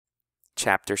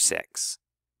Chapter 6.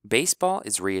 Baseball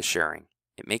is reassuring.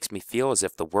 It makes me feel as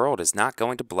if the world is not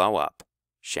going to blow up.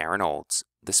 Sharon Olds,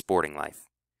 The Sporting Life.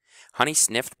 Honey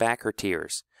sniffed back her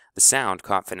tears. The sound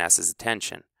caught Vanessa's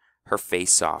attention. Her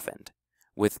face softened.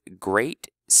 With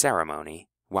great ceremony,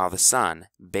 while the sun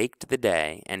baked the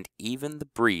day and even the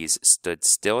breeze stood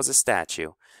still as a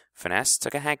statue, Vanessa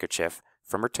took a handkerchief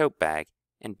from her tote bag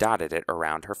and dotted it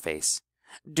around her face.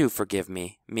 "Do forgive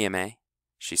me, Mia-May,"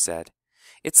 she said.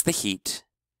 "It's the heat.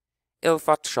 Il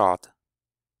faut chaud.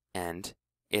 And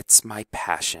it's my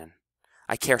passion.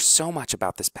 I care so much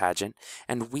about this pageant,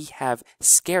 and we have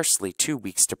scarcely 2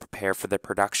 weeks to prepare for the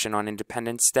production on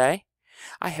Independence Day.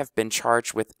 I have been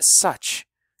charged with such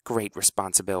great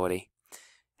responsibility."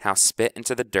 House spit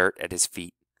into the dirt at his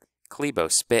feet. Clebo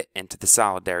spit into the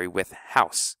solidary with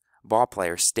House, ball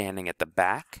player standing at the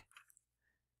back.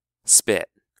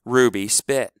 Spit. Ruby,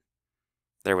 spit.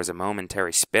 There was a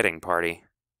momentary spitting party.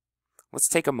 "Let's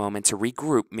take a moment to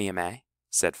regroup, Mia-May,"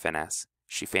 said Finesse.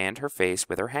 She fanned her face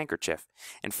with her handkerchief.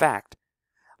 "In fact,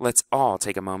 let's all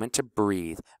take a moment to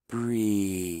breathe.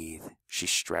 Breathe." She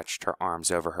stretched her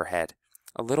arms over her head.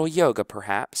 "A little yoga,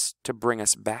 perhaps, to bring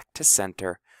us back to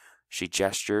center." She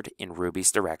gestured in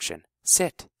Ruby's direction.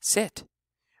 "Sit, sit."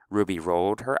 Ruby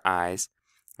rolled her eyes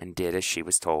and did as she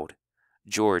was told.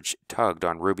 George tugged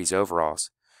on Ruby's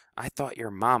overalls. "I thought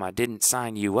your mama didn't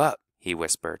sign you up," he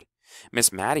whispered.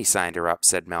 "Miss Mattie signed her up,"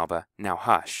 said Melba. "Now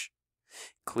hush."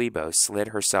 Clebo slid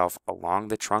herself along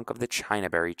the trunk of the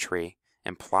chinaberry tree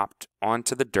and plopped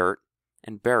onto the dirt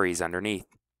and berries underneath.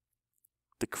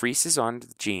 The creases on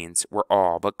the jeans were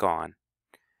all but gone.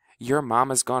 "Your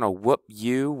mama's gonna whoop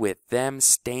you with them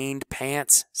stained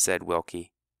pants," said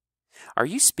Wilkie. "Are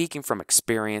you speaking from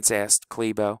experience?" asked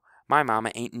Clebo. "My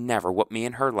mama ain't never whooped me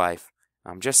in her life."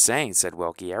 "I'm just saying," said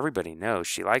Wilkie. "Everybody knows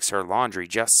she likes her laundry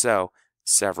just so."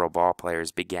 Several ball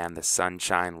players began the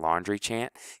sunshine laundry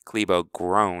chant. Clebo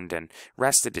groaned and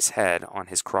rested his head on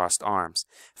his crossed arms.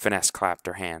 Finesse clapped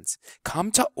her hands.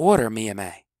 "Come to order,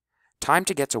 Mia-May." "Time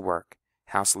to get to work."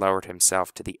 House lowered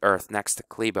himself to the earth next to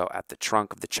Clebo at the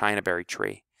trunk of the chinaberry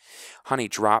tree. Honey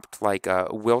dropped like a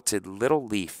wilted little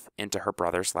leaf into her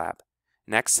brother's lap.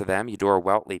 Next to them, Eudora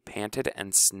Weltley panted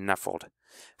and snuffled.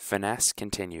 Finesse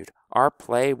continued. "Our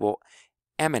play will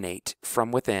emanate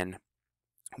from within.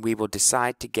 We will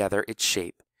decide together its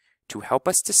shape. To help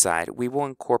us decide, we will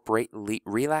incorporate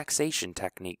relaxation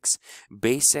techniques,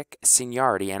 basic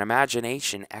seniority and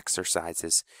imagination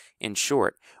exercises. In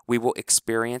short, we will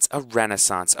experience a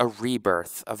renaissance, a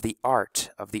rebirth of the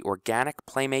art of the organic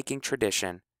playmaking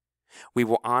tradition. We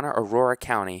will honor Aurora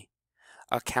County,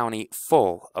 a county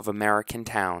full of American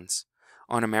towns.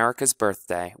 On America's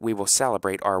birthday, we will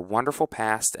celebrate our wonderful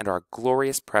past and our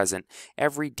glorious present.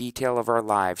 Every detail of our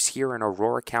lives here in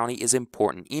Aurora County is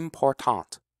important.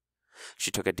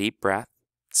 She took a deep breath,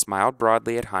 smiled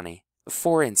broadly at Honey.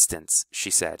 "For instance,"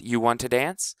 she said, "you want to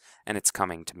dance? And it's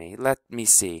coming to me. Let me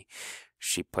see."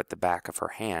 She put the back of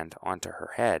her hand onto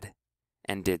her head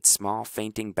and did small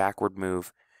fainting backward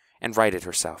move and righted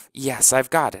herself. "Yes,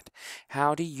 I've got it.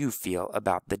 How do you feel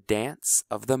about the dance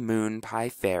of the Moon Pie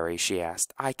Fairy?" she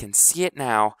asked. "I can see it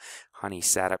now." Honey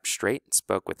sat up straight and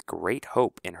spoke with great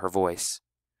hope in her voice.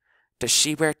 "Does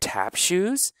she wear tap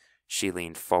shoes?" She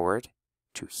leaned forward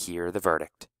to hear the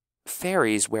verdict.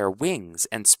 "Fairies wear wings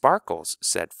and sparkles,"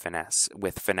 said Finesse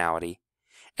with finality.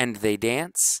 "And they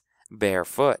dance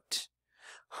barefoot."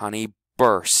 Honey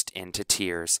burst into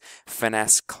tears.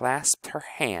 Finesse clasped her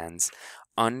hands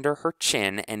under her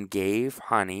chin and gave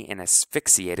Honey an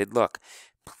asphyxiated look.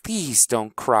 "Please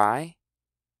don't cry.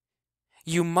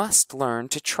 You must learn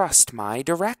to trust my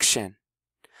direction."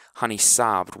 Honey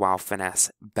sobbed while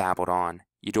Finesse babbled on.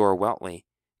 Eudora Weltley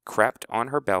crept on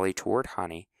her belly toward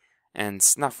Honey and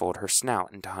snuffled her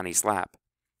snout into Honey's lap.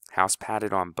 House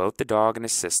patted on both the dog and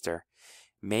his sister.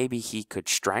 Maybe he could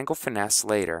strangle Finesse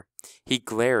later. He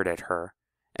glared at her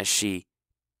as she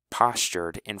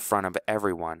postured in front of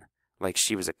everyone, like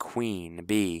she was a queen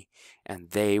bee,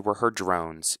 and they were her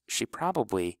drones. She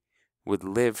probably would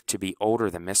live to be older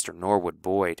than Mr. Norwood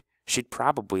Boyd. She'd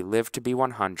probably live to be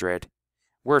 100.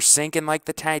 "We're sinking like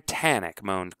the Titanic,"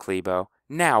 moaned Clebo.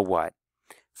 "Now what?"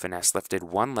 Finesse lifted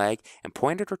one leg and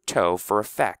pointed her toe for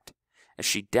effect as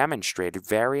she demonstrated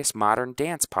various modern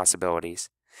dance possibilities.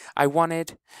 "I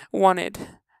wanted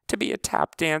to be a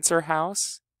tap dancer,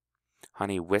 House."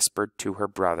 Honey whispered to her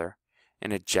brother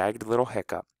in a jagged little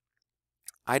hiccup.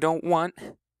 "I don't want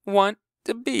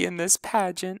to be in this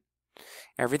pageant."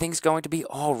 "Everything's going to be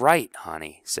all right,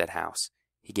 Honey," said House.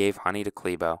 He gave Honey to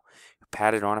Clebo, who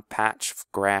patted on a patch of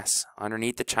grass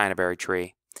underneath the chinaberry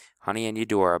tree. Honey and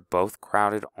Eudora both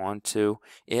crowded onto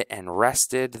it and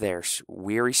rested their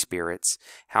weary spirits.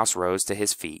 House rose to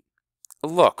his feet.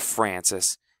 "Look,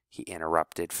 Francis," he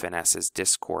interrupted Finesse's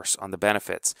discourse on the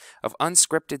benefits of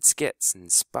unscripted skits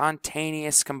and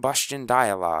spontaneous combustion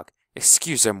dialogue.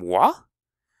 "Excusez-moi?"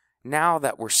 Now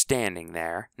that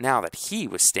he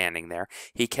was standing there,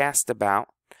 he cast about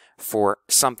for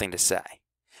something to say.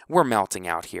 "We're melting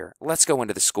out here. Let's go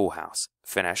into the schoolhouse."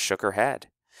 Finesse shook her head.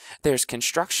 "There's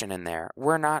construction in there.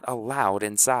 We're not allowed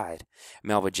inside."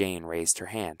 Melba Jane raised her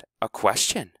hand. "A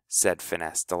question," said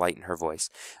Finesse, delight in her voice.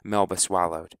 Melba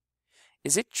swallowed.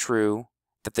 "Is it true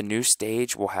that the new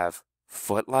stage will have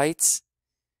footlights?"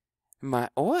 "My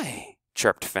oi!"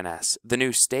 chirped Finesse. "The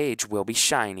new stage will be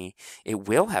shiny. It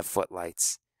will have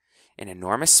footlights, an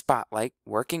enormous spotlight,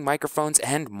 working microphones,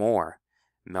 and more."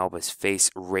 Melba's face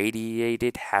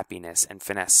radiated happiness, and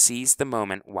Finesse seized the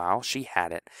moment while she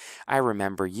had it. "I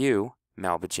remember you,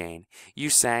 Melba Jane.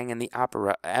 You sang in the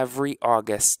opera every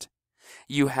August.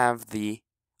 You have the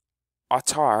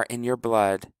auteur in your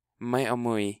blood, my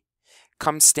amie.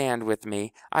 Come stand with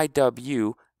me. I dub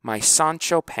you my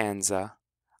Sancho Panza.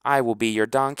 I will be your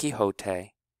Don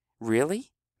Quixote."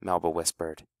 "Really?" Melba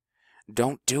whispered.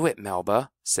 "Don't do it,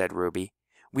 Melba," said Ruby.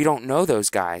 "We don't know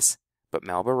those guys." But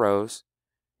Melba rose,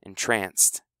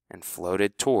 entranced, and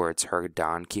floated towards her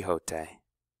Don Quixote.